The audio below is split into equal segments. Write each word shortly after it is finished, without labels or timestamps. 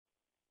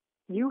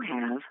You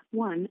have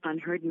one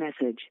unheard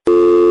message.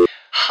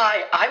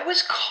 Hi, I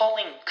was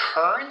calling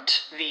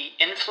Current, the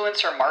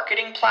influencer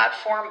marketing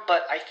platform,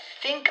 but I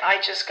think I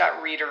just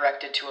got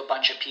redirected to a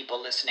bunch of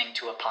people listening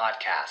to a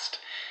podcast.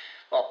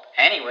 Well,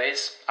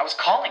 anyways, I was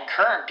calling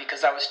Current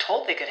because I was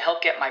told they could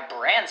help get my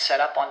brand set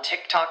up on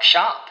TikTok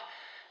Shop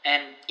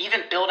and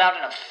even build out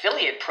an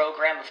affiliate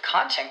program of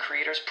content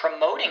creators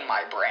promoting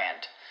my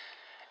brand.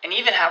 And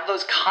even have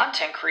those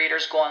content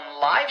creators go on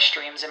live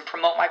streams and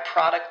promote my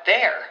product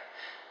there.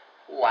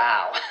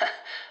 Wow,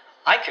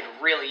 I could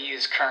really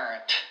use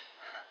Current.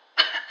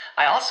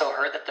 I also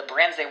heard that the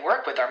brands they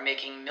work with are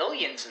making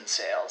millions in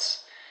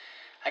sales.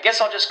 I guess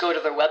I'll just go to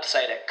their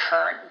website at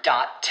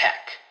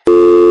current.tech.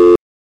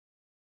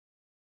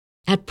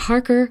 At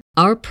Parker,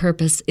 our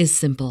purpose is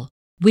simple.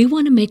 We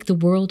want to make the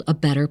world a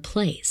better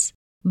place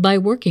by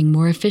working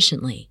more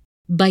efficiently,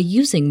 by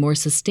using more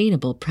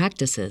sustainable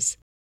practices,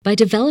 by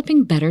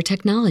developing better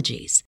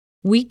technologies.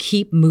 We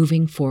keep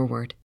moving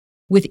forward.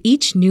 With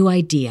each new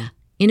idea,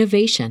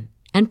 innovation,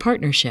 and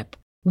partnership,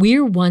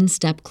 we're one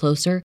step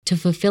closer to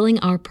fulfilling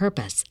our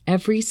purpose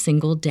every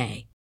single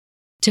day.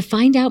 To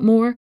find out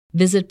more,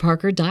 visit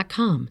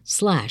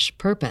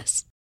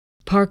parker.com/purpose.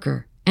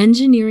 Parker,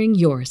 engineering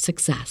your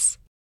success.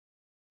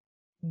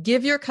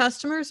 Give your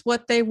customers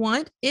what they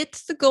want.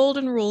 It's the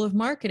golden rule of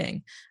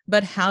marketing.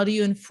 But how do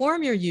you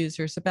inform your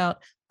users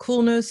about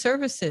cool new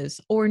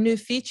services or new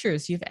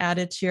features you've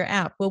added to your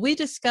app? Well, we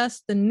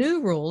discussed the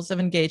new rules of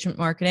engagement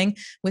marketing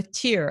with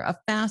TIER, a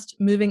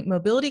fast-moving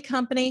mobility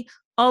company.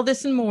 All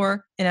this and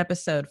more in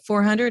episode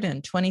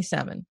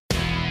 427.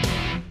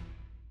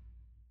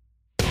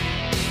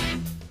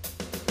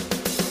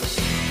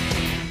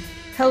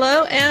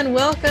 Hello and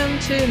welcome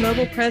to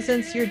Mobile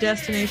Presence, your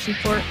destination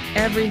for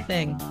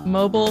everything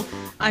mobile.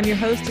 I'm your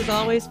host, as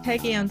always,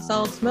 Peggy Ann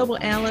Saltz, mobile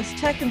analyst,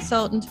 tech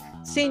consultant,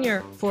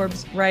 senior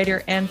Forbes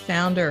writer, and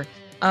founder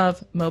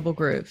of Mobile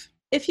Groove.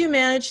 If you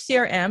manage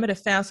CRM at a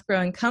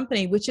fast-growing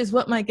company, which is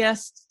what my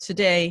guests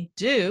today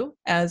do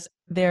as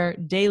their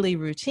daily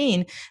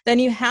routine, then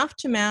you have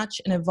to match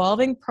an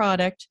evolving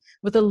product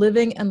with a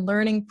living and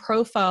learning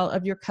profile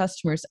of your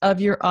customers,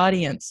 of your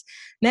audience.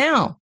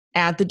 Now,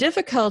 add the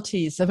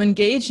difficulties of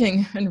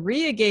engaging and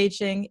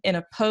re-engaging in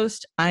a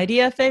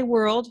post-IDFA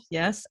world.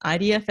 Yes,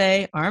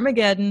 IDFA,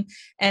 Armageddon,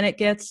 and it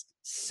gets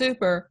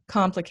super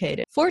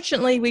complicated.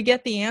 Fortunately, we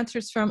get the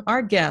answers from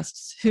our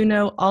guests who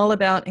know all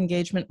about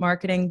engagement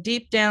marketing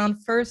deep down,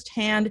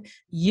 firsthand,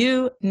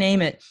 you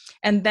name it.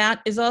 And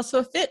that is also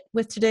a fit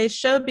with today's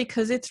show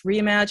because it's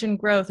Reimagine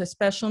Growth, a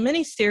special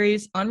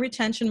mini-series on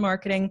retention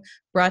marketing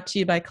brought to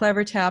you by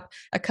CleverTap,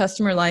 a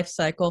customer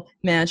lifecycle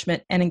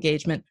management and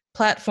engagement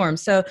platform.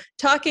 So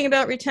talking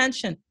about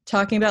retention,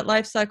 talking about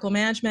lifecycle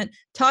management,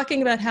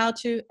 talking about how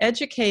to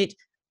educate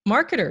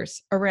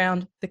marketers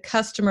around the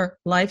customer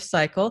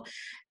lifecycle.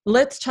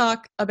 Let's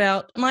talk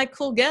about my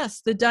cool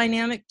guests, the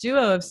dynamic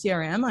duo of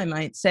CRM, I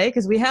might say,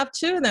 because we have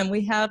two of them.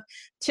 We have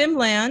Tim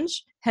Lange,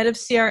 head of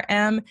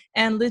CRM,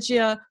 and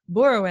Ligia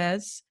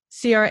Boruez,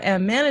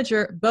 CRM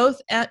manager,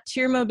 both at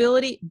TIER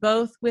Mobility,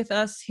 both with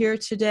us here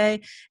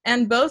today.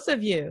 And both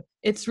of you,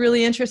 it's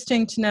really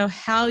interesting to know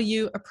how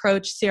you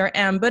approach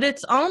CRM, but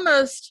it's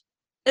almost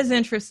as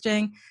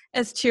interesting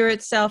as TIER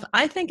itself.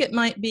 I think it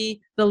might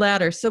be the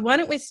latter. So why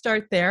don't we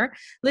start there?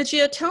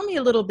 Ligia, tell me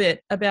a little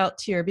bit about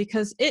TIER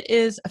because it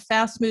is a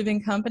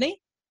fast-moving company,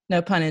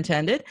 no pun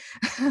intended.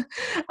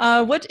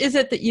 What is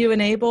it that you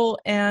enable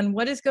and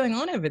what is going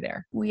on over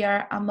there? We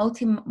are a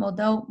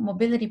multimodal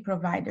mobility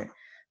provider.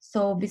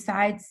 So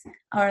besides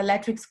our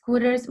electric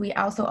scooters, we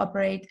also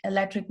operate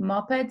electric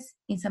mopeds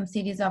in some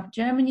cities of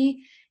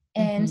Germany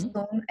and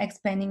soon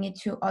expanding it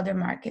to other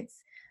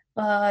markets.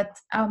 But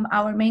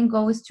our main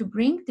goal is to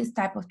bring this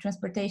type of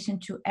transportation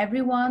to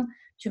everyone,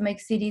 to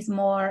make cities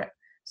more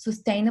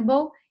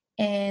sustainable,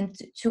 and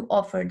to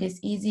offer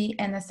this easy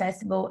and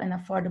accessible and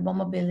affordable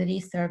mobility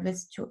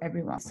service to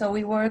everyone. So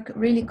we work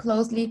really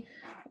closely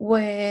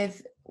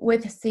with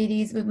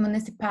cities, with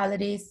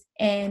municipalities,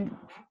 and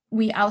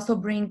we also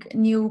bring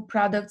new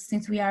products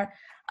since we are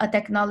a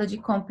technology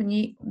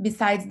company.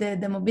 Besides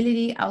the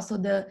mobility, also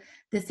the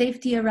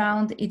safety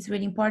around, it's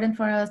really important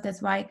for us.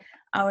 That's why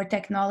our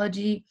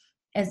technology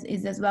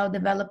is as well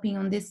developing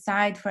on this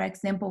side. For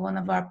example, one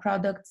of our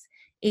products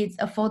is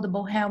a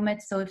foldable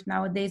helmet. So if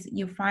nowadays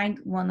you find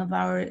one of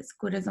our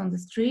scooters on the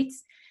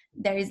streets,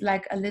 there is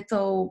like a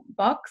little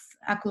box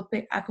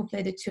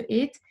acclimated to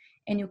it,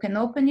 and you can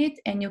open it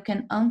and you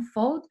can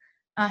unfold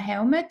a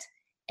helmet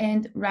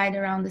and ride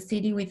around the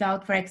city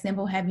without, for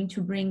example, having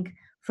to bring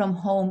from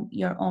home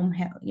your own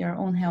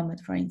helmet,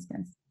 for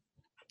instance.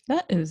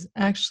 That is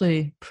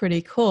actually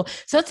pretty cool.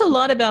 So that's a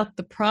lot about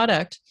the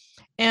product.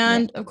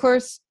 And of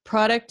course,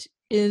 product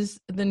is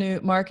the new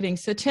marketing.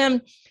 So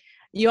Tim,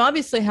 you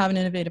obviously have an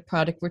innovative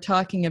product. We're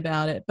talking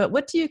about it. But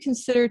what do you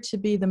consider to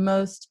be the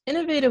most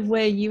innovative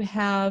way you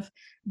have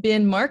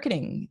been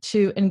marketing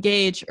to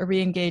engage or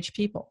re-engage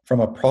people?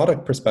 From a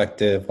product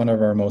perspective, one of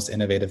our most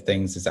innovative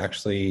things is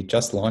actually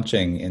just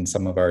launching in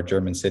some of our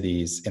German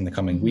cities in the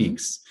coming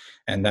weeks.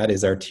 And that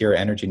is our TIER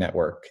Energy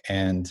Network.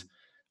 And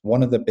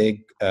one of the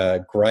big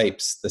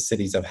gripes the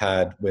cities have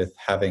had with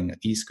having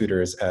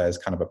e-scooters as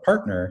kind of a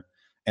partner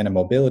and a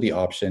mobility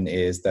option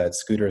is that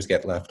scooters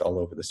get left all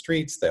over the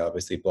streets. They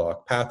obviously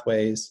block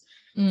pathways.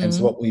 And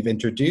so what we've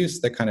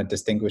introduced that kind of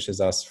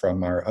distinguishes us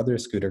from our other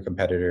scooter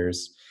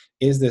competitors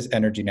is this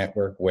energy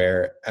network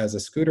where as a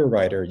scooter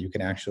rider, you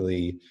can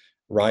actually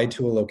ride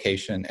to a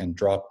location and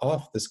drop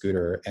off the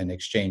scooter and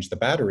exchange the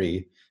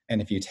battery.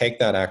 And if you take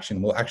that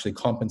action, we'll actually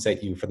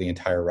compensate you for the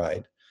entire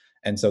ride.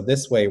 And so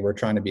this way, we're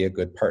trying to be a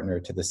good partner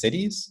to the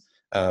cities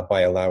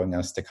by allowing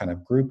us to kind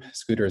of group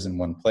scooters in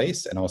one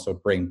place and also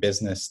bring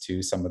business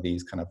to some of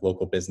these kind of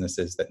local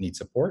businesses that need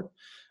support.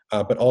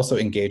 But also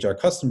engage our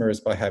customers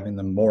by having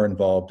them more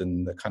involved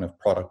in the kind of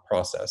product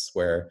process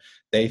where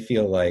they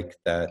feel like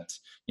that,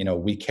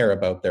 we care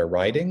about their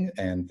riding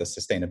and the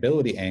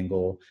sustainability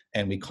angle,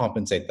 and we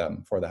compensate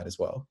them for that as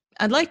well.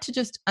 I'd like to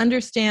just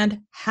understand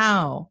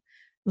how,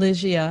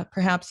 Ligia,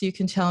 perhaps you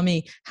can tell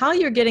me how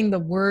you're getting the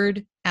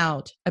word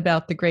out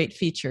about the great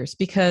features,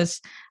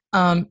 because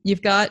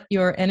you've got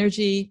your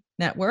energy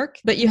network,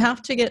 but you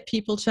have to get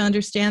people to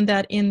understand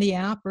that in the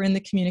app or in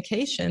the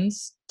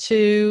communications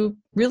to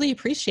really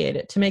appreciate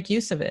it, to make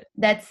use of it.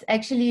 That's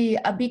actually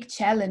a big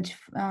challenge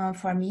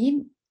for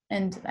me,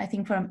 and I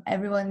think for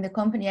everyone in the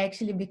company,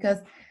 actually, because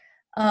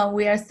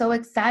we are so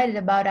excited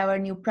about our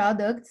new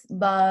products,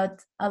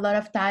 but a lot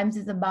of times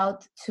it's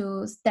about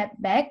to step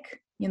back,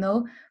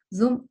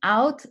 zoom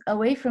out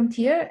away from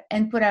here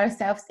and put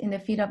ourselves in the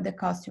feet of the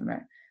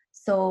customer.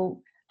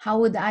 So how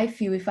would I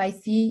feel if I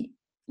see,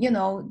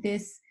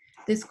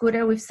 this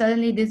scooter with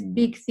suddenly this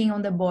big thing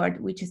on the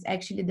board, which is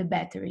actually the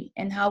battery?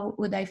 And how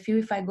would I feel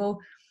if I go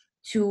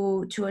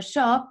to a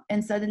shop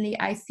and suddenly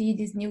I see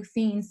this new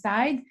thing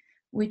inside,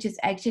 which is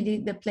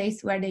actually the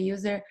place where the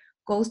user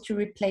goes to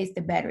replace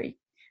the battery?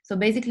 So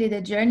basically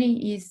the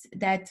journey is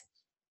that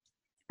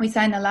we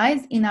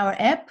signalize in our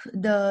app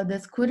the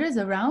scooters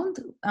around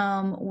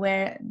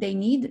where they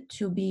need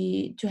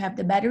to have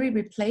the battery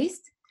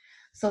replaced.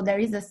 So there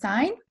is a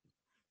sign,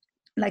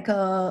 like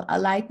a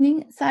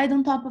lightning side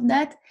on top of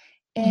that.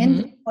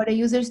 And for the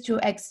users to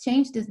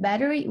exchange this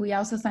battery, we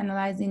also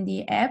signalize in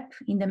the app,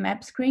 in the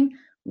map screen,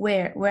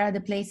 where are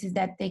the places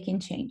that they can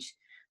change.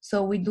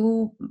 So we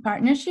do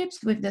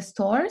partnerships with the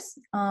stores.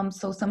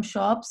 So some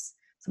shops,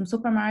 some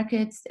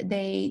supermarkets,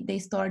 they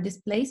store this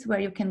place where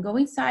you can go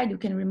inside, you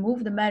can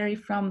remove the battery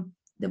from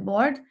the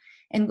board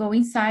and go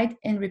inside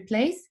and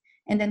replace,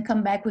 and then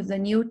come back with the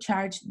new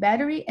charged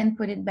battery and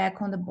put it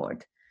back on the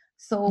board.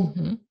 So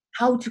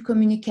how to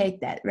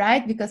communicate that,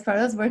 right? Because for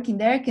us working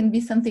there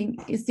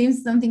it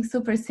seems something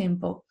super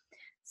simple.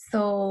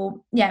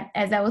 So yeah,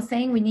 as I was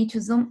saying, we need to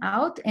zoom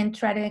out and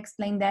try to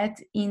explain that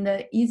in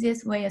the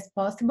easiest way as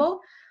possible.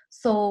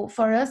 So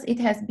for us, it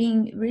has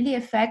been really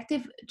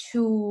effective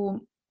to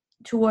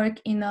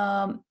work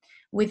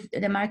with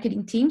the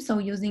marketing team. So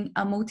using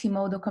a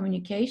multimodal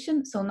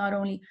communication. So not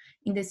only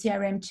in the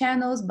CRM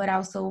channels, but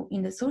also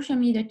in the social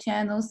media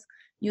channels,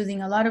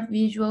 using a lot of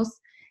visuals,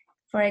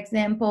 for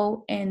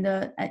example, and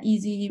an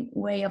easy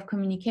way of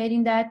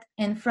communicating that.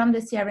 And from the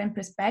CRM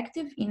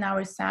perspective, in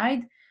our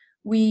side,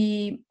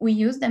 we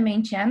use the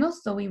main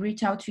channels. So we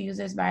reach out to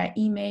users via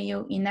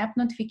email, in-app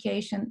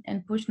notification,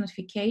 and push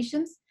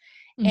notifications.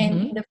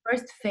 And in the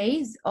first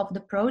phase of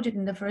the project,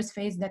 in the first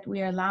phase that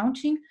we are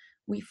launching,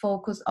 we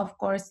focus, of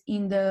course,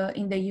 in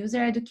the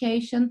user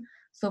education.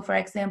 So for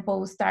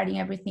example, starting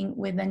everything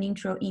with an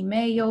intro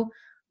email,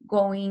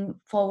 going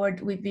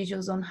forward with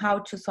visuals on how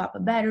to swap a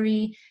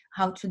battery,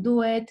 how to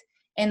do it,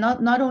 and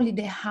not only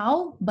the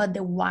how, but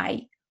the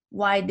why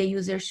the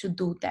user should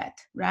do that,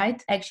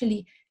 right?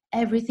 Actually,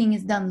 everything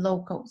is done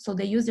local. So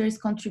the user is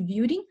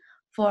contributing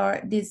for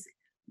this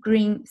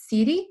green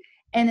city,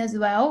 and as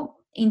well,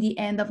 in the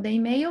end of the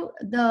email,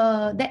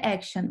 the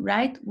action,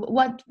 right?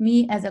 What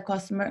me as a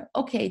customer,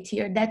 okay,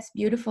 Tier, that's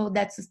beautiful,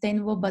 that's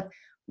sustainable, but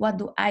what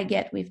do I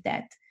get with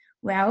that?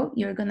 Well,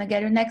 you're gonna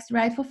get your next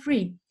ride for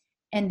free.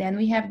 And then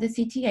we have the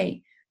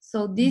CTA.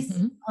 So these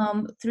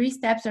 3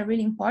 steps are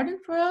really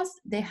important for us: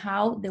 the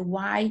how, the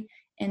why,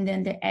 and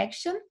then the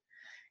action.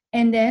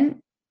 And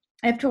then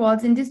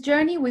afterwards in this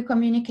journey, we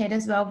communicate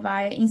as well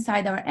via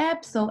inside our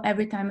app. So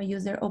every time a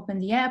user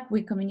opens the app,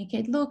 we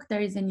communicate, look,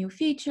 there is a new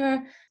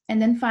feature. And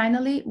then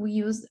finally, we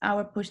use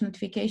our push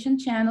notification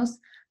channels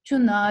to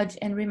nudge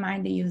and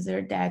remind the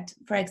user that,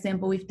 for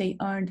example, if they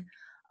earned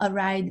a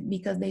ride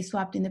because they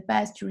swapped in the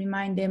past, to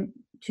remind them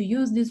to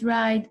use this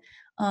ride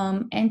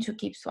and to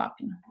keep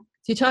swapping.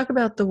 So you talk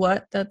about the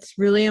what, that's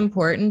really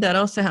important. That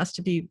also has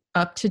to be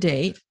up to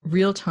date,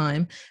 real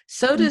time.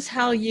 So does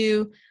how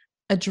you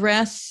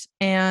address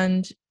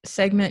and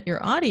segment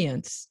your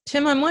audience.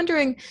 Tim, I'm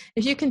wondering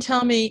if you can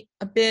tell me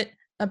a bit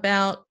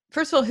about,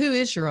 first of all, who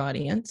is your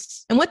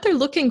audience and what they're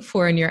looking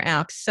for in your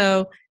app.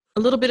 So a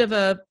little bit of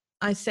a,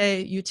 I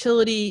say,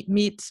 utility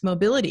meets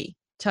mobility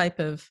type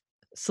of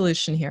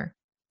solution here.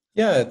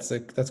 Yeah,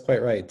 that's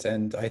quite right.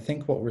 And I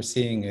think what we're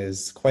seeing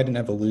is quite an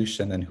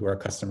evolution in who our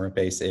customer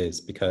base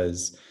is,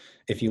 because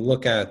if you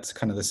look at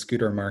kind of the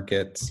scooter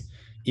market,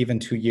 even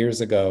 2 years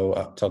ago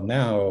up till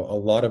now, a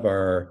lot of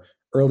our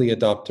early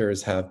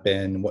adopters have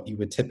been what you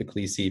would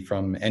typically see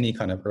from any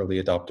kind of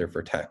early adopter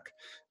for tech.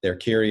 They're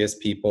curious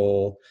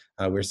people.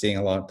 We're seeing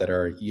a lot that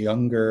are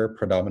younger,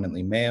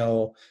 predominantly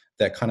male,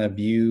 that kind of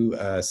view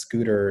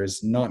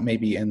scooters not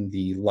maybe in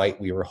the light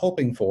we were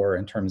hoping for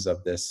in terms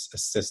of this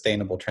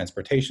sustainable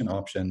transportation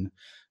option,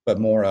 but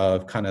more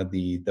of kind of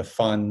the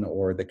fun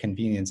or the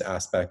convenience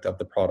aspect of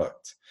the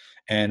product.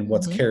 And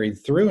what's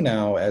carried through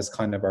now as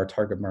kind of our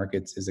target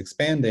markets is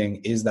expanding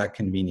is that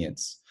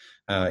convenience.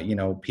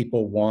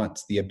 People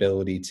want the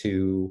ability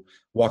to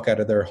walk out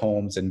of their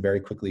homes and very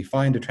quickly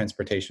find a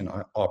transportation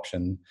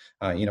option.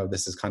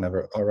 This is kind of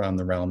around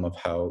the realm of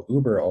how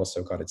Uber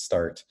also got its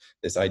start,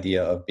 this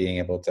idea of being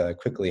able to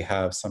quickly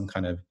have some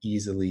kind of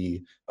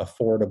easily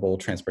affordable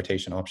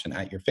transportation option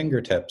at your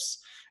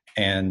fingertips.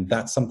 And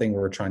that's something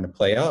we're trying to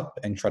play up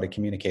and try to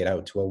communicate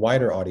out to a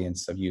wider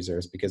audience of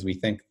users, because we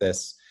think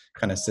this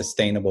kind of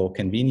sustainable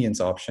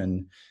convenience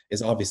option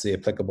is obviously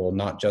applicable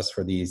not just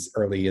for these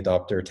early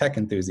adopter tech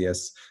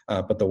enthusiasts,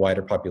 but the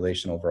wider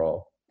population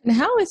overall. And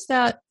how is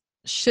that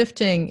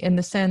shifting in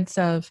the sense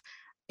of,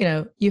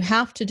 you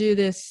have to do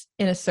this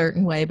in a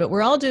certain way, but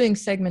we're all doing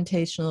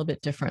segmentation a little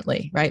bit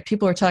differently, right?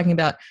 People are talking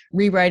about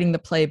rewriting the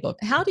playbook.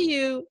 How do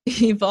you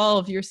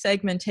evolve your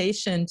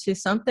segmentation to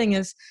something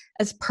as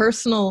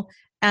personal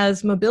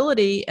as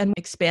mobility and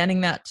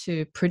expanding that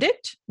to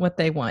predict what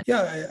they want?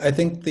 Yeah, I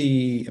think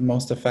the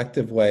most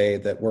effective way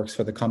that works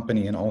for the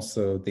company and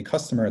also the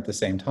customer at the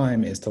same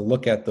time is to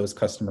look at those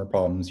customer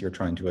problems you're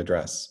trying to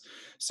address.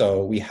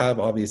 So we have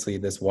obviously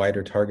this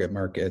wider target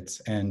market,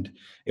 and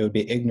it would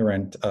be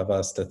ignorant of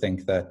us to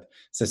think that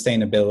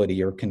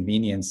sustainability or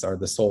convenience are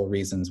the sole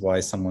reasons why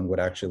someone would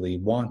actually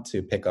want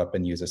to pick up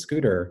and use a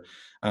scooter.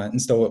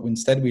 And so what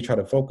instead we try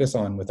to focus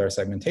on with our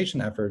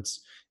segmentation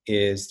efforts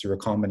is through a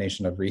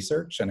combination of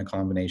research and a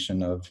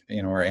combination of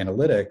our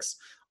analytics,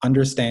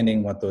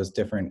 understanding what those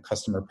different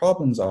customer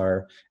problems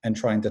are and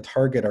trying to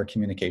target our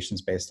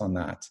communications based on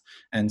that.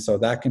 And so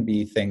that can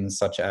be things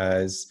such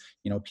as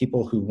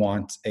people who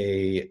want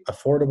a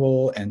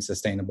affordable and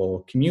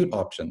sustainable commute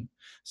option.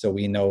 So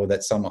we know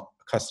that some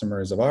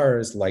customers of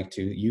ours like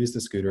to use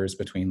the scooters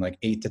between like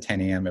 8 to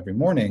 10 a.m. every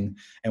morning.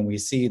 And we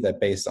see that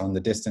based on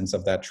the distance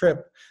of that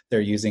trip,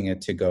 they're using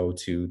it to go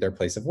to their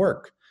place of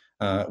work.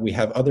 We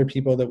have other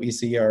people that we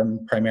see are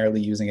primarily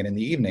using it in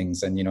the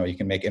evenings, and you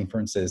can make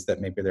inferences that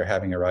maybe they're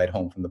having a ride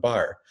home from the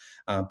bar.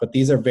 But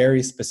these are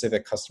very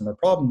specific customer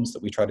problems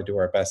that we try to do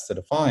our best to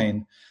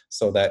define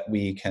so that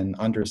we can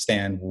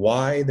understand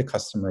why the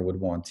customer would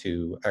want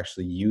to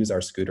actually use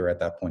our scooter at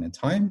that point in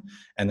time.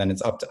 And then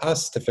it's up to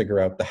us to figure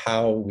out the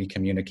how we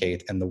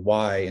communicate and the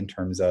why in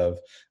terms of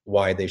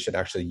why they should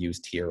actually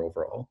use TIER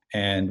overall.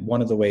 And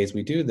one of the ways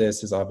we do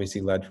this is obviously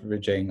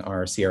leveraging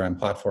our CRM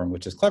platform,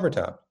 which is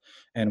CleverTap.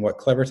 And what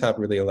CleverTap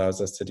really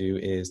allows us to do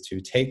is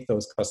to take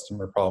those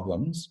customer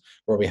problems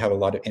where we have a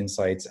lot of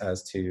insights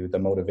as to the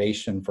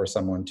motivation for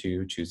someone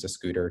to choose a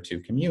scooter to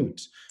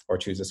commute or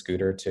choose a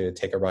scooter to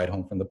take a ride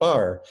home from the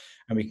bar.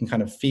 And we can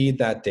kind of feed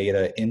that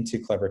data into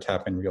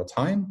CleverTap in real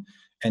time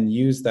and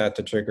use that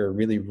to trigger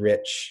really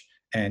rich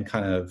and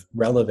kind of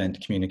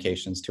relevant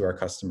communications to our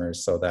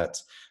customers so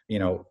that,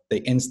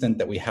 the instant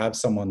that we have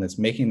someone that's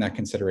making that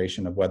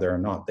consideration of whether or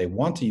not they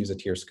want to use a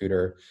TIER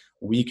scooter,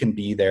 we can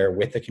be there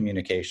with the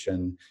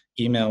communication,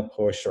 email,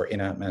 push, or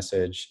in-app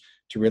message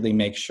to really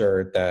make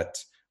sure that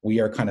we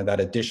are kind of that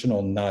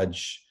additional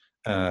nudge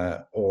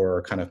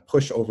or kind of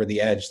push over the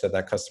edge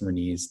that customer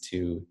needs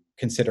to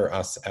consider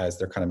us as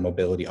their kind of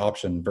mobility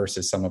option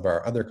versus some of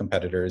our other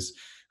competitors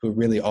who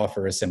really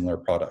offer a similar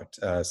product.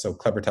 So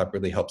CleverTap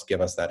really helps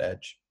give us that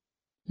edge.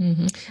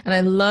 Mm-hmm. And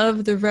I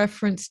love the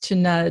reference to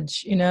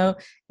nudge.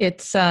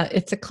 It's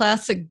a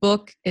classic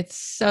book. It's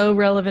so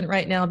relevant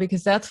right now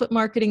because that's what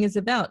marketing is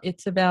about.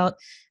 It's about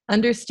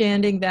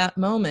understanding that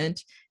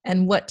moment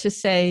and what to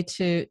say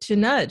to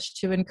nudge,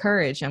 to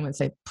encourage. I wouldn't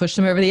say push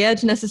them over the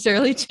edge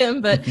necessarily,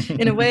 Tim, but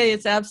in a way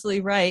it's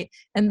absolutely right.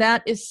 And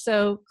that is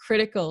so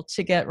critical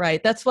to get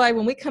right. That's why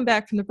when we come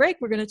back from the break,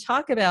 we're going to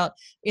talk about,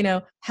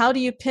 how do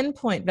you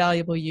pinpoint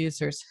valuable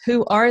users?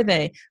 Who are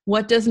they?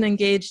 What does an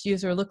engaged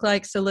user look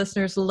like? So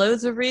listeners,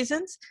 loads of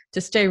reasons to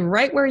stay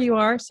right where you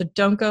are. So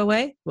don't go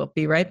away. We'll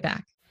be right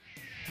back.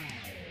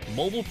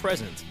 Mobile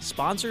Presence,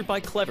 sponsored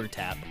by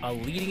CleverTap, a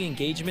leading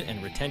engagement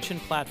and retention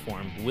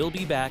platform, will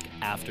be back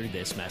after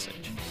this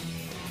message.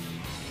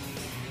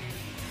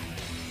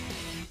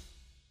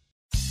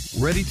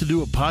 Ready to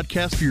do a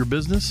podcast for your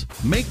business?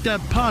 Make that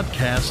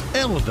podcast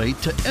elevate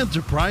to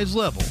enterprise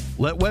level.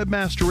 Let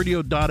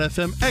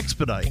webmasterradio.fm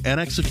expedite and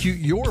execute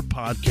your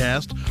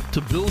podcast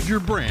to build your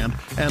brand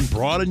and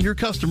broaden your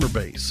customer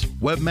base.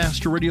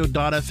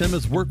 Webmasterradio.fm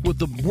has worked with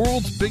the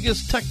world's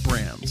biggest tech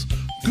brands,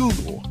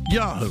 Google,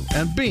 Yahoo,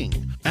 and Bing,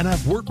 and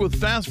have worked with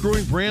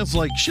fast-growing brands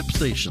like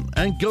ShipStation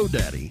and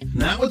GoDaddy.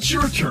 Now it's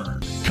your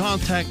turn.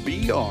 Contact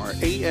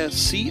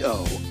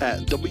BRASCO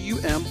at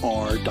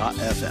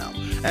WMR.fm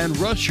and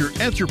rush your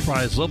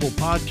enterprise-level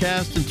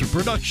podcast into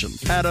production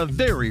at a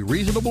very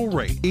reasonable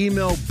rate.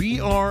 Email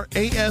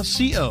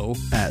BRASCO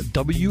at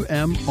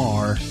WMR.fm.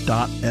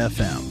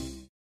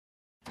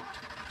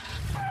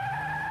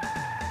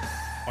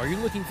 Are you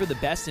looking for the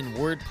best in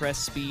WordPress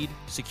speed,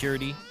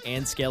 security,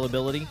 and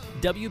scalability?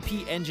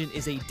 WP Engine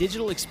is a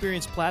digital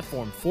experience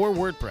platform for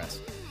WordPress,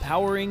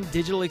 powering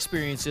digital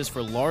experiences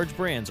for large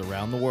brands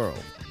around the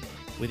world.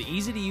 With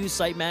easy-to-use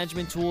site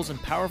management tools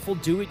and powerful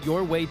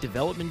do-it-your-way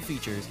development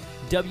features,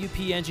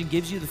 WP Engine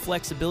gives you the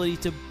flexibility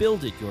to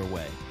build it your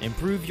way.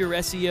 Improve your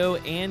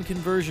SEO and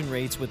conversion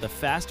rates with a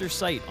faster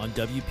site on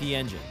WP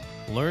Engine.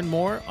 Learn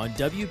more on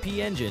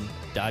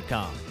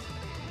WPEngine.com.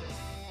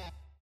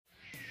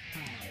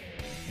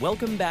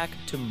 Welcome back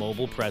to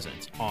Mobile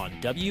Presence on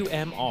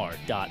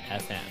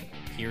WMR.FM.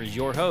 Here is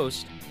your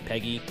host,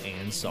 Peggy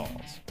Ann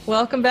Salz.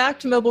 Welcome back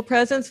to Mobile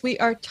Presence. We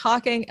are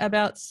talking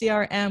about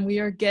CRM. We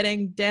are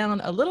getting down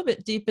a little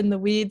bit deep in the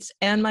weeds,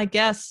 and my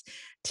guests,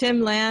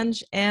 Tim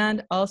Lange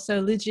and also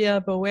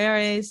Ligia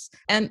Boeres.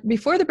 And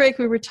before the break,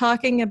 we were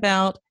talking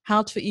about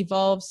how to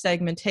evolve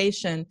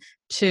segmentation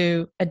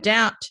to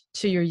adapt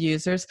to your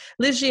users.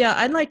 Ligia,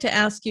 I'd like to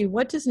ask you,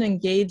 what does an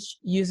engaged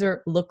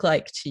user look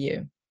like to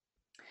you?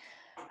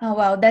 Oh,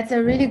 wow, that's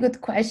a really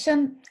good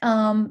question.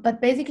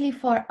 But basically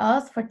for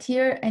us, for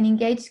Tier, an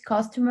engaged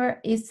customer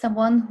is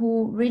someone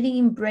who really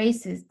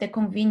embraces the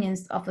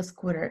convenience of a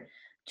scooter,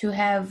 to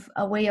have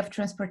a way of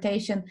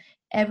transportation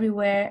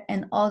everywhere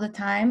and all the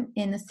time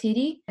in a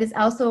city. It's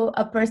also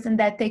a person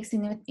that takes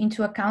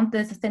into account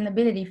the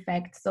sustainability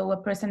effect. So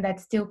a person that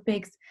still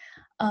picks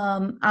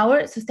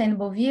our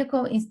sustainable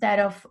vehicle instead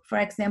of, for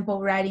example,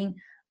 riding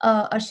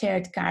a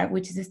shared car,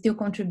 which is still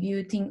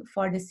contributing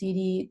for the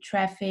city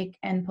traffic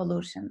and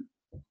pollution.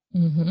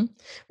 Mm-hmm.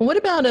 Well, what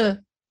about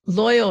a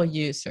loyal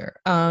user?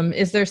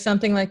 Is there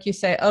something like you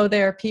say, oh,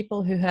 there are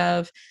people who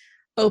have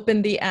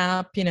opened the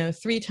app,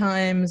 3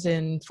 times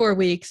in 4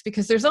 weeks,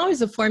 because there's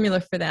always a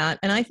formula for that.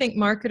 And I think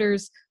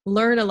marketers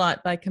learn a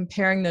lot by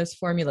comparing those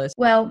formulas.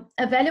 Well,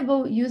 a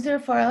valuable user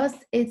for us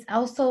is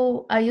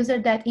also a user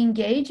that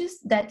engages,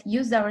 that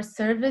uses our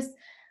service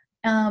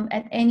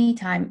at any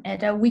time,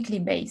 at a weekly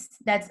base.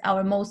 That's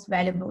our most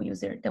valuable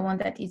user, the one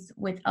that is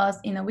with us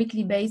in a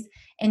weekly base.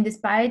 And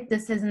despite the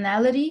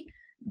seasonality,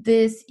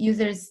 this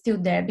user is still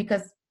there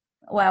because,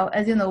 well,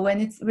 as you know,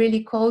 when it's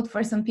really cold,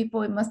 for some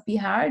people, it must be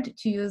hard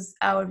to use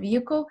our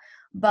vehicle.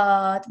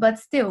 But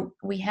still,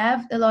 we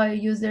have the loyal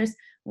users.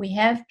 We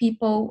have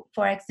people,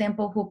 for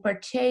example, who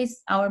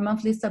purchase our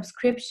monthly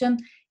subscription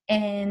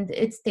and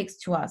it sticks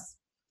to us.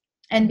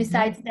 And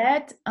besides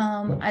that,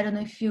 I don't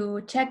know if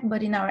you check,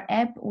 but in our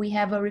app, we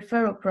have a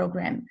referral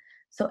program.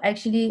 So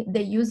actually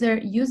the user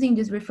using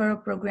this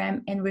referral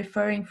program and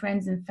referring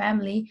friends and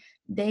family,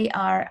 they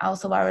are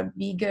also our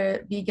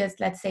biggest,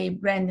 let's say,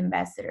 brand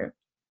ambassador.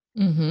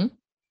 Mm-hmm.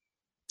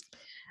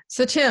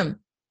 So Tim,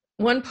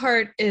 one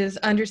part is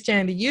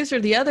understanding the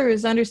user. The other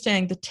is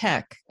understanding the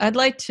tech. I'd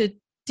like to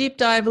deep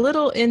dive a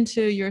little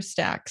into your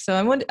stack. So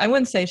I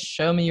wouldn't say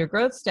show me your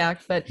growth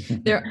stack, but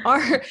there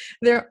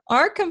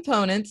are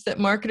components that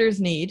marketers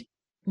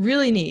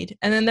really need.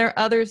 And then there are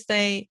others,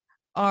 they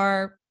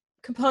are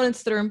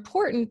components that are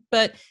important,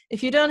 but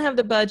if you don't have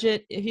the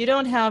budget, if you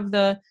don't have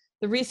the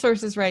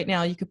resources right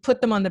now, you could put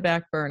them on the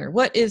back burner.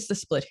 What is the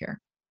split here?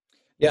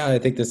 Yeah, I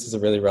think this is a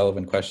really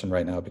relevant question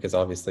right now because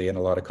obviously in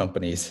a lot of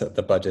companies,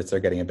 the budgets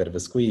are getting a bit of a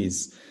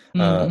squeeze.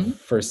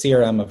 For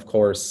CRM, of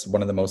course,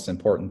 one of the most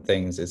important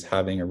things is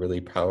having a really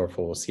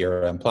powerful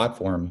CRM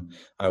platform,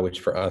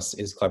 which for us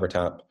is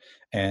CleverTap.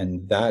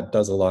 And that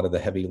does a lot of the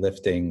heavy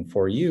lifting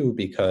for you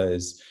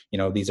because,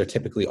 these are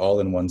typically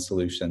all-in-one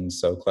solutions.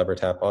 So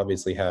CleverTap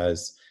obviously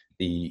has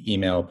the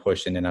email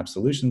push and in-app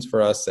solutions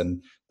for us,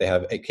 and they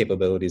have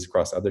capabilities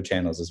across other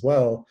channels as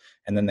well.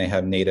 And then they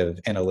have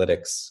native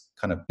analytics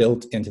kind of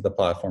built into the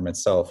platform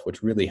itself,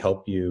 which really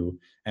help you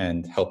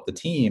and help the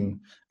team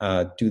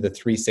do the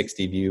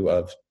 360 view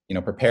of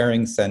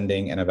preparing,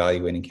 sending, and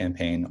evaluating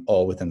campaign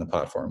all within the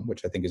platform,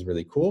 which I think is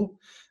really cool.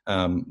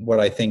 What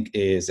I think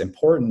is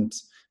important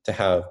to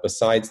have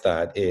besides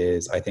that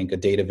is I think a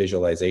data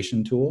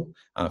visualization tool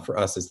for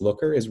us as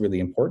Looker is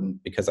really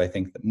important because I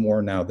think that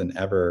more now than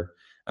ever,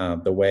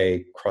 the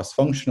way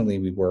cross-functionally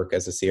we work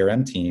as a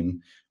CRM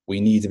team, we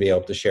need to be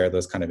able to share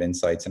those kind of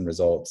insights and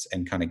results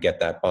and kind of get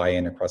that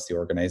buy-in across the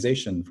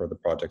organization for the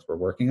projects we're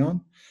working on.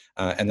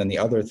 And then the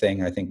other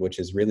thing I think which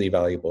is really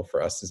valuable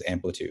for us is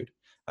amplitude,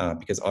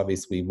 because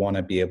obviously we want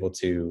to be able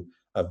to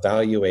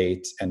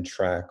evaluate and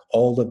track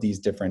all of these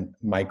different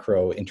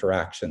micro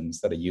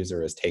interactions that a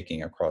user is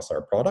taking across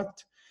our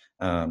product.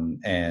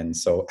 And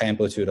so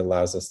amplitude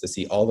allows us to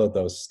see all of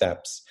those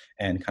steps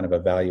and kind of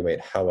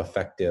evaluate how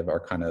effective our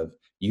kind of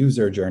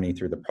user journey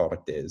through the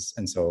product is.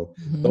 And so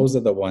those are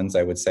the ones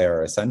I would say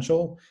are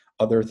essential.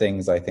 Other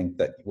things I think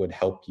that would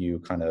help you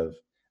kind of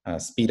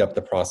speed up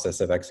the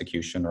process of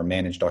execution or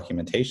manage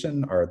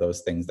documentation are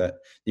those things that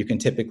you can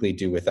typically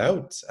do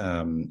without,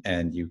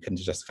 and you can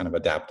just kind of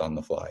adapt on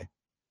the fly.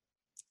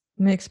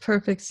 Makes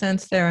perfect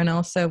sense there. And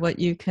also what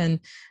you can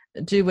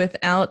do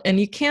without, and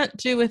you can't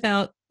do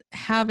without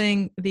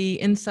having the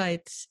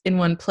insights in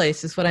one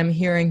place is what I'm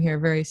hearing here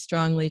very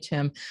strongly,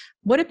 Tim.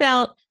 What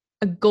about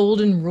a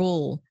golden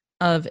rule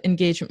of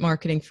engagement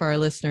marketing for our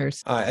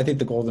listeners? I think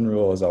the golden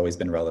rule has always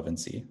been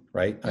relevancy,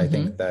 right? I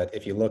think that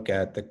if you look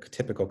at the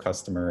typical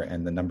customer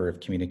and the number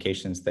of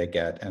communications they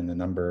get and the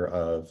number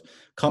of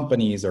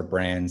companies or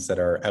brands that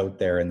are out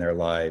there in their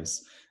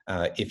lives,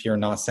 if you're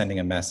not sending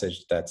a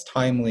message that's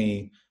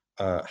timely,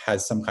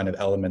 has some kind of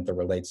element that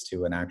relates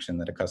to an action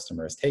that a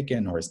customer has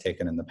taken or has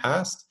taken in the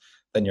past,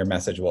 then your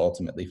message will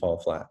ultimately fall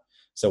flat.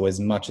 So as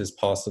much as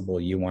possible,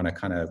 you want to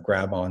kind of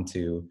grab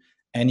onto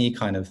any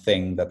kind of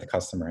thing that the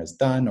customer has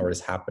done or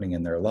is happening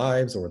in their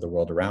lives or the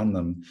world around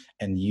them,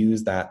 and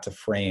use that to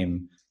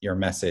frame your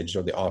message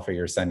or the offer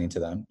you're sending to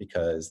them,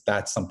 because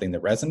that's something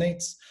that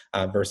resonates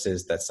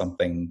versus that's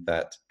something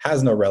that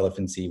has no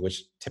relevancy,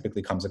 which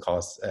typically comes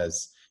across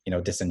as,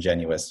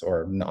 disingenuous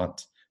or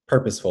not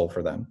purposeful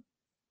for them.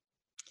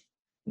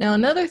 Now,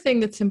 another thing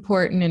that's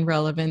important in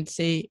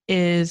relevancy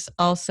is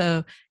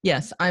also,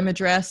 yes, I'm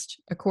addressed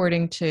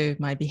according to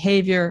my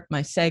behavior,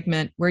 my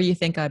segment, where you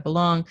think I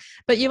belong,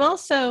 but you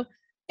also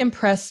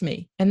impress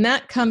me. And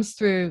that comes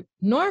through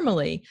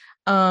normally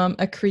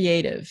a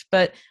creative,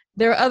 but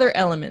there are other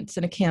elements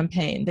in a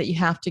campaign that you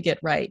have to get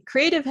right.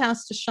 Creative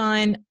has to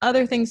shine,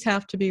 other things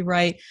have to be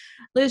right.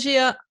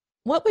 Ligia,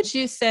 what would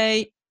you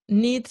say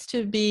needs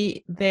to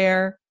be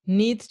there,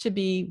 needs to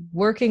be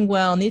working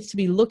well, needs to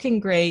be looking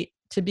great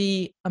to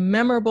be a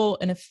memorable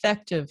and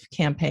effective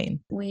campaign?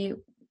 We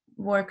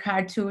work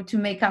hard to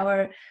make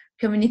our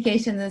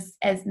communication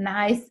as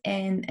nice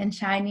and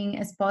shining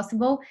as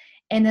possible.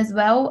 And as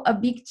well, a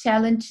big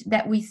challenge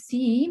that we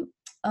see,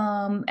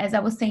 as I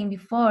was saying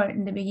before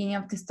in the beginning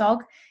of this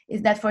talk,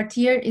 is that for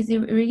TIER is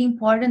really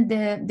important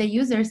the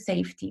user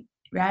safety,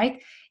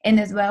 right? And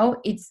as well,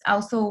 it's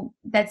also,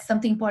 that's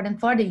something important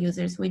for the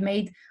users. We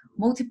made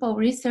multiple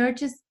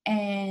researches,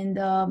 and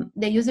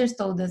the users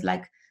told us,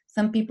 like,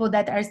 some people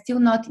that are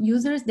still not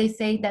users, they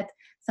say that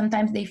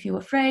sometimes they feel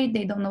afraid,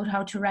 they don't know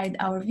how to ride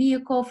our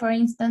vehicle, for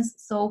instance.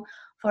 So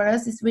for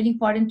us, it's really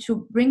important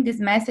to bring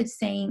this message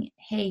saying,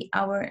 hey,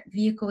 our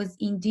vehicle is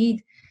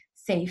indeed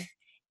safe.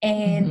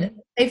 And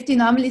safety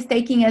normally is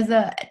taken as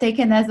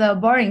a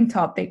boring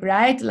topic,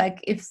 right? Like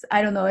if,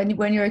 I don't know,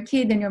 when you're a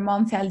kid and your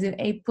mom tells you,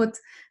 hey, put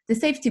the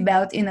safety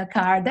belt in a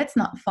car, that's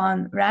not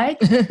fun, right?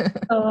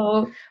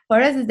 So for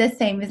us, it's the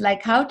same. It's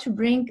like how to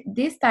bring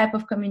this type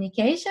of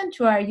communication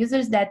to our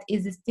users that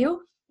is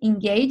still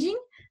engaging,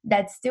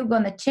 that's still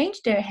going to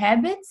change their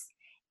habits,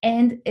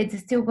 and it's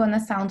still going to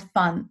sound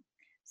fun.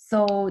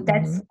 So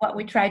that's what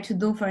we try to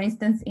do, for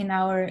instance, in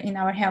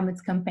our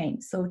helmets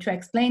campaign. So to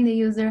explain the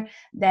user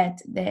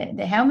that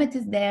the helmet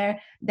is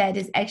there, that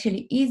is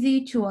actually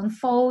easy to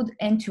unfold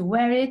and to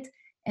wear it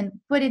and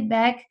put it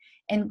back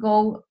and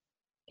go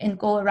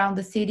around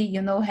the city,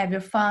 have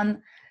your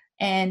fun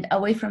and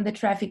away from the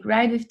traffic,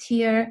 ride with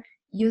TIER,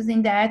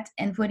 using that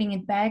and putting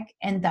it back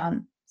and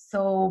done.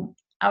 So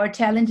our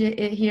challenge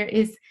here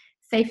is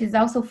safe is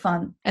also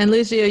fun. And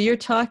Ligia, you're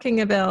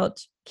talking about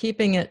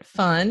keeping it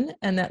fun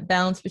and that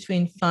balance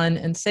between fun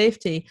and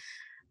safety.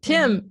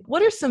 Tim,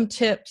 what are some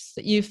tips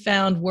that you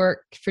found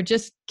work for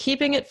just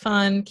keeping it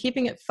fun,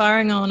 keeping it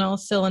firing on all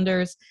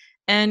cylinders,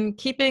 and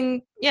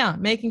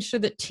making sure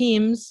that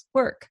teams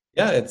work?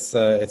 Yeah,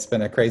 it's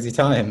been a crazy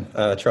time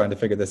trying to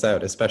figure this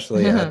out,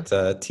 especially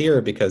at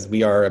TIER, because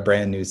we are a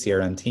brand new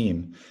CRM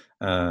team.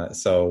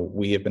 So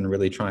we have been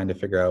really trying to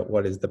figure out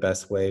what is the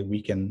best way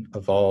we can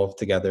evolve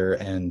together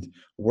and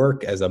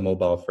work as a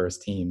mobile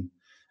first team.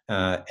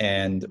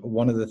 And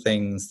one of the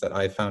things that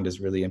I found is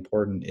really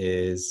important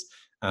is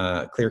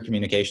clear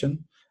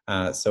communication.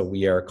 So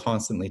we are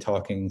constantly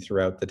talking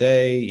throughout the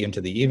day, into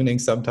the evening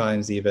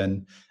sometimes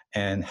even,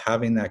 and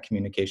having that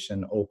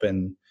communication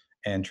open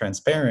and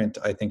transparent,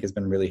 I think, has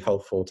been really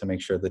helpful to make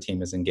sure the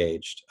team is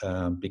engaged.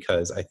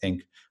 Because I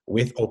think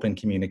with open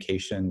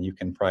communication, you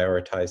can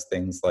prioritize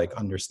things like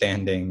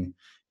understanding,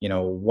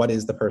 what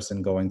is the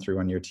person going through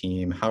on your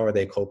team? How are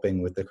they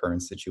coping with the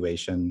current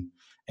situation?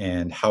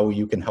 And how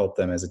you can help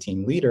them as a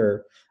team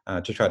leader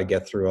to try to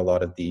get through a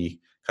lot of the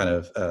kind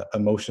of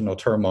emotional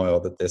turmoil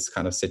that this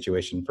kind of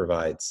situation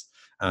provides.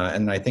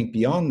 And I think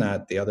beyond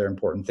that, the other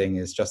important thing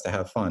is just to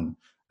have fun.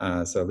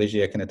 So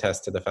Ligia can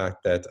attest to the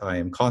fact that I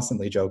am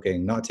constantly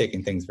joking, not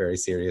taking things very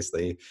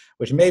seriously,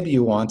 which maybe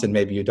you want and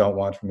maybe you don't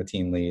want from a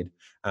team lead.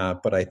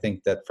 But I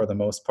think that for the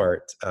most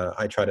part,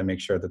 I try to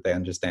make sure that they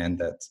understand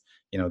that,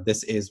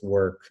 this is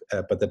work,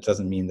 but that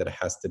doesn't mean that it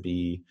has to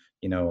be,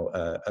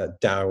 a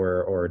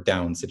dour or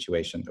down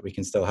situation, that we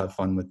can still have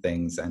fun with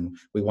things. And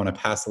we want to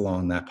pass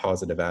along that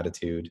positive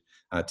attitude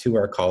to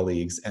our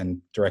colleagues and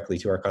directly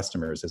to our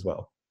customers as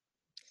well.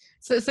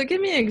 So give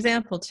me an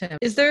example, Tim.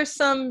 Is there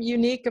some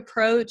unique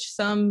approach,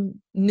 some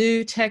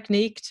new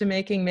technique to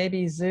making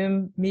maybe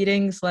Zoom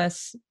meetings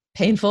less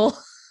painful?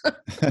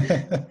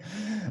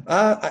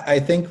 I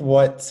think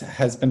what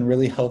has been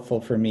really helpful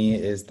for me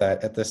is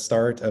that at the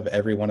start of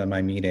every one of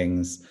my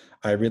meetings,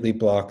 I really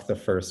block the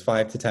first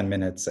 5 to 10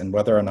 minutes, and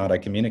whether or not I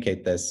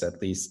communicate this,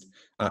 at least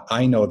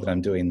I know that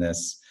I'm doing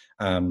this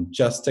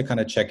just to kind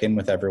of check in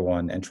with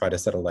everyone and try to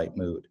set a light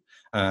mood.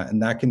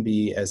 And that can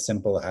be as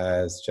simple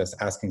as just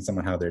asking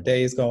someone how their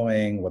day is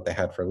going, what they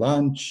had for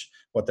lunch,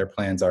 what their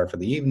plans are for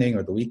the evening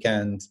or the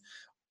weekend.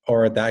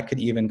 Or that could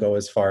even go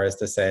as far as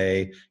to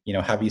say,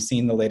 have you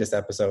seen the latest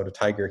episode of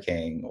Tiger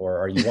King? Or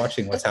are you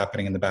watching what's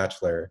happening in The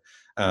Bachelor?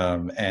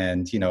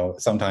 And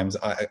sometimes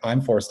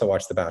I'm forced to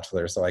watch The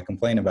Bachelor, so I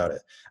complain about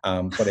it.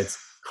 But it's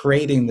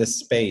creating this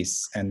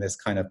space and this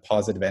kind of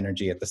positive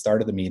energy at the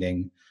start of the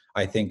meeting,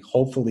 I think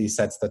hopefully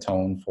sets the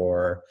tone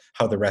for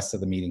how the rest of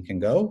the meeting can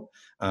go.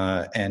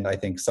 And I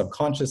think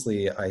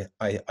subconsciously,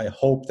 I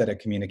hope that it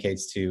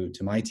communicates to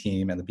my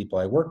team and the people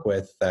I work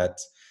with that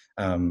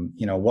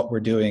what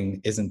we're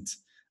doing isn't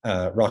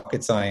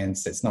rocket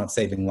science. It's not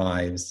saving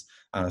lives.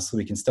 So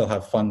we can still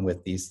have fun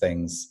with these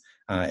things.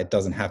 It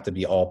doesn't have to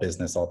be all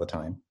business all the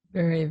time.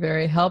 Very,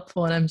 very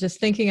helpful. And I'm just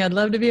thinking I'd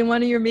love to be in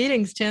one of your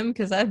meetings, Tim,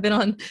 because I've been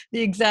on the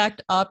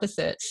exact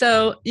opposite.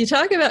 So you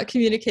talk about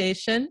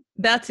communication.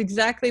 That's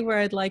exactly where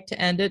I'd like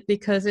to end it,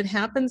 because it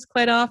happens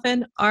quite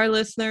often. Our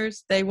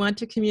listeners, they want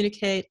to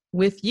communicate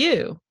with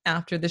you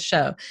after the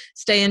show.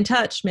 Stay in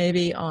touch,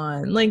 maybe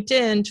on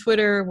LinkedIn,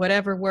 Twitter,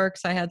 whatever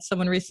works. I had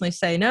someone recently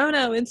say, no,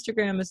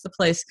 Instagram is the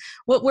place.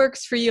 What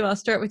works for you? I'll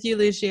start with you,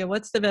 Ligia.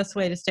 What's the best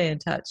way to stay in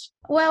touch?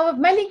 Well, with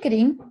my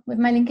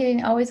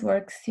LinkedIn always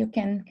works. You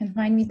can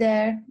find me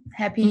there.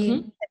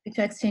 Happy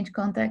to exchange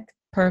contact.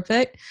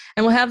 Perfect.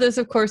 And we'll have those,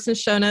 of course, in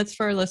show notes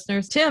for our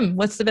listeners. Tim,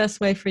 what's the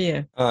best way for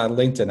you?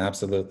 LinkedIn,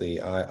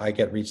 absolutely. I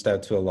get reached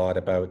out to a lot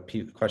about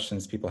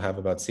questions people have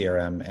about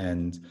CRM,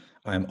 and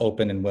I'm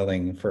open and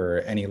willing for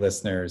any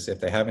listeners, if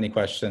they have any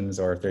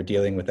questions or if they're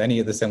dealing with any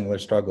of the similar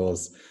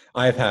struggles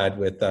I've had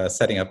with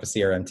setting up a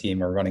CRM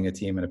team or running a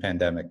team in a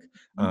pandemic.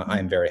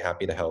 I'm very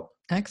happy to help.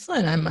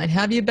 Excellent. I might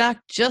have you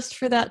back just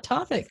for that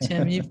topic,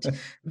 Tim.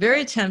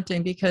 Very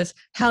tempting, because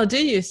how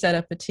do you set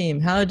up a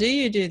team? How do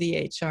you do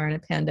the HR in a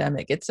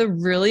pandemic? It's a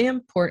really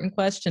important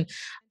question.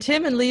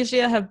 Tim and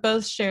Ligia have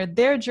both shared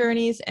their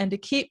journeys, and to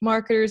keep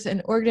marketers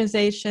and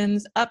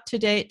organizations up to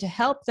date to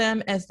help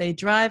them as they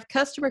drive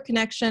customer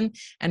connection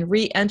and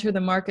re-enter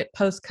the market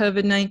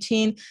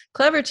post-COVID-19,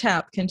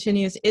 CleverTap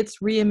continues its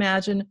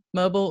Reimagine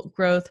Mobile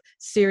Growth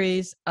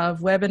series of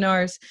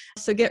webinars.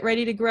 So get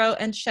ready to grow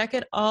and check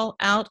it all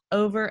out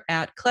over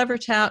at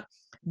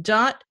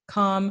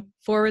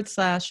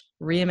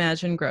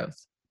clevertap.com/reimagine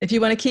growth. If you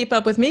want to keep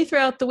up with me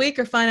throughout the week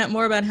or find out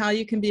more about how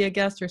you can be a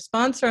guest or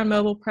sponsor on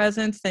Mobile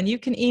Presence, then you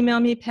can email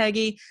me,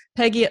 Peggy.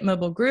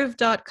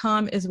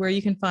 Peggy@mobilegroove.com is where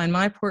you can find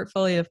my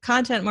portfolio of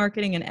content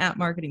marketing and app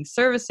marketing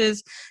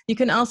services. You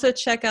can also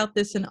check out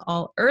this and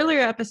all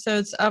earlier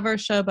episodes of our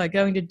show by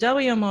going to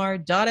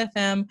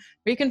WMR.fm,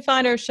 where you can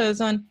find our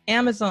shows on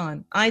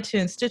Amazon,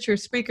 iTunes, Stitcher,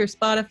 Spreaker,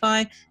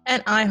 Spotify,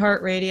 and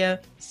iHeartRadio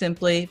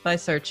simply by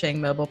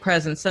searching Mobile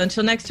Presence. So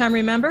until next time,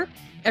 remember,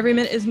 every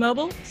minute is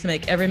mobile, so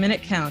make every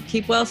minute count.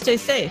 Keep well, stay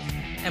safe,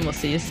 and we'll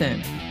see you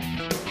soon.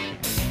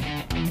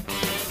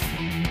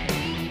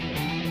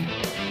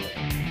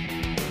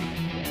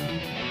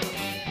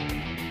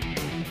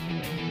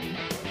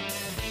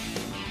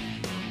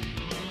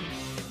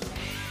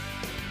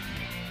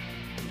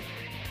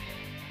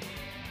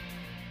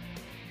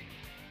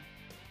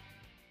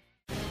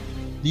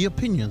 The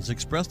opinions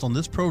expressed on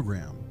this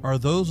program are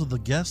those of the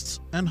guests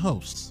and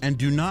hosts and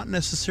do not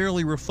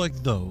necessarily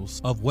reflect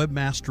those of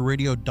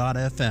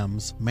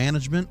WebmasterRadio.fm's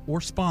management or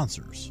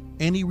sponsors.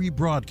 Any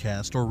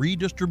rebroadcast or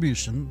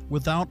redistribution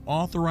without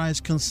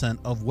authorized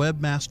consent of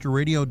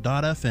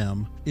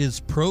WebmasterRadio.fm is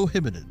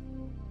prohibited.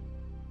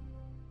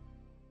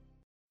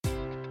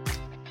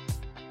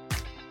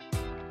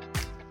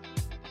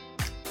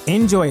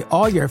 Enjoy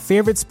all your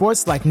favorite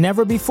sports like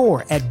never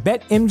before at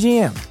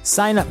BetMGM.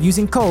 Sign up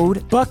using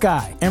code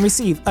Buckeye and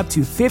receive up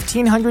to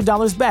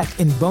 $1,500 back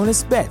in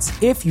bonus bets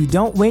if you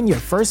don't win your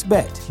first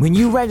bet. When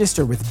you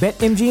register with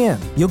BetMGM,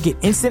 you'll get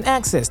instant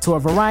access to a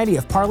variety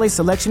of parlay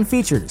selection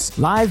features,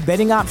 live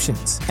betting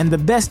options, and the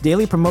best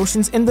daily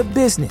promotions in the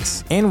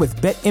business. And with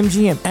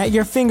BetMGM at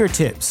your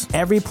fingertips,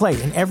 every play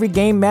and every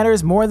game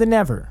matters more than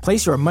ever.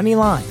 Place your money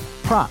line,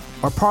 prop,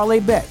 or parlay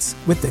bets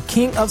with the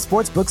king of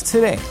sportsbooks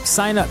today.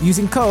 Sign up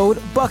using code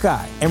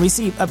Buckeye and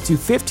receive up to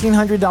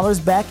 $1,500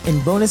 back in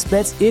bonus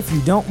bets if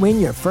you don't win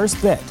your first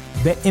bet.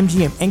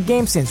 BetMGM and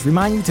GameSense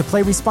remind you to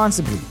play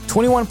responsibly.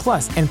 21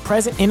 plus and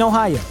present in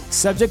Ohio,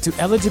 subject to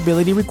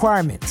eligibility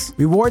requirements.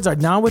 Rewards are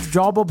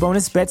non-withdrawable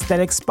bonus bets that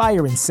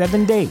expire in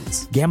 7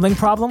 days. Gambling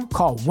problem?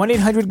 Call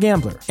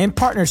 1-800-GAMBLER in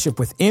partnership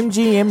with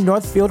MGM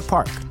Northfield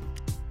Park.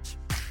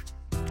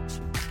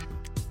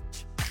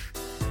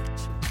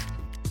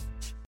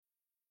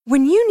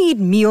 When you need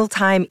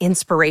mealtime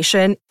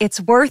inspiration, it's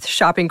worth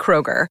shopping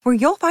Kroger, where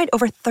you'll find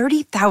over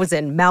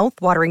 30,000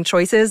 mouth-watering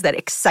choices that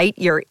excite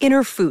your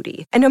inner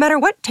foodie. And no matter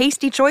what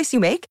tasty choice you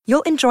make,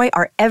 you'll enjoy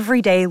our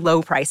everyday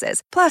low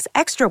prices, plus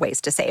extra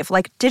ways to save,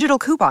 like digital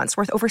coupons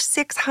worth over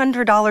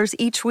 $600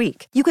 each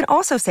week. You can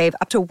also save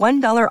up to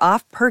 $1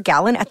 off per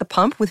gallon at the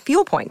pump with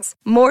fuel points.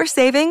 More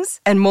savings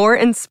and more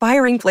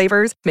inspiring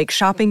flavors make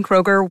shopping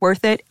Kroger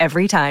worth it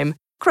every time.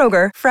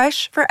 Kroger,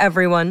 fresh for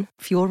everyone.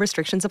 Fuel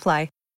restrictions apply.